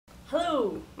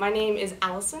Hello, my name is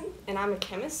Allison, and I'm a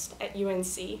chemist at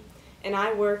UNC, and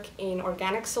I work in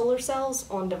organic solar cells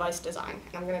on device design,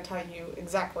 and I'm going to tell you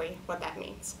exactly what that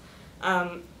means.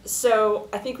 So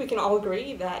I think we can all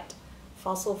agree that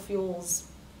fossil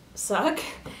fuels suck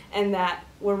and that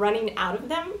we're running out of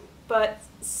them, but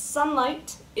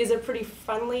sunlight is a pretty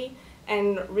friendly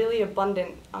and really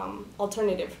abundant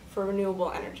alternative for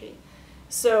renewable energy.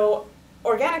 So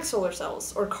organic solar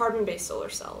cells, or carbon-based solar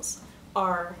cells,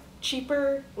 are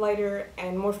cheaper, lighter,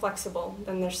 and more flexible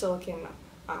than their silicon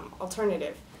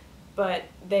alternative, but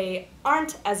they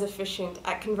aren't as efficient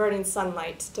at converting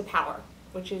sunlight to power,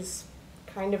 which is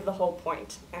kind of the whole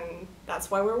point, and that's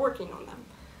why we're working on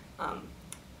them.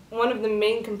 One of the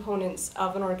main components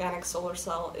of an organic solar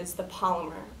cell is the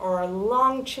polymer, or a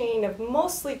long chain of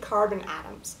mostly carbon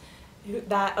atoms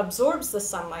that absorbs the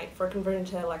sunlight for converting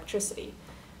to electricity.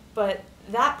 But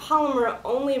that polymer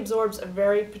only absorbs a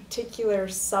very particular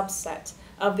subset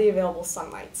of the available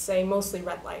sunlight, say mostly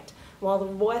red light, while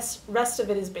the rest of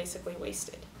it is basically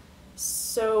wasted.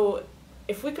 So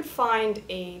if we could find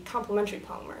a complementary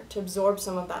polymer to absorb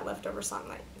some of that leftover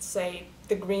sunlight, say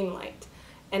the green light,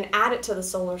 and add it to the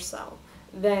solar cell,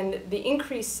 then the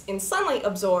increase in sunlight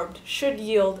absorbed should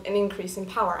yield an increase in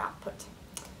power output.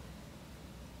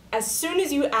 As soon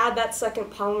as you add that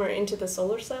second polymer into the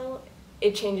solar cell,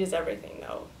 it changes everything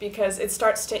though, because it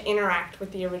starts to interact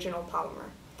with the original polymer.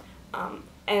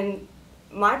 And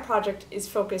my project is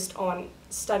focused on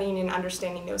studying and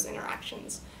understanding those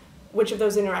interactions. Which of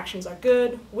those interactions are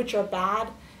good, which are bad,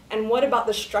 and what about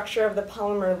the structure of the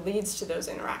polymer leads to those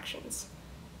interactions?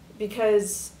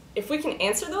 Because if we can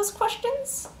answer those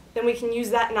questions, then we can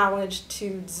use that knowledge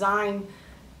to design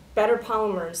better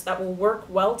polymers that will work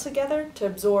well together to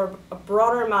absorb a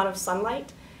broader amount of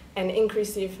sunlight and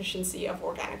increase the efficiency of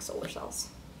organic solar cells.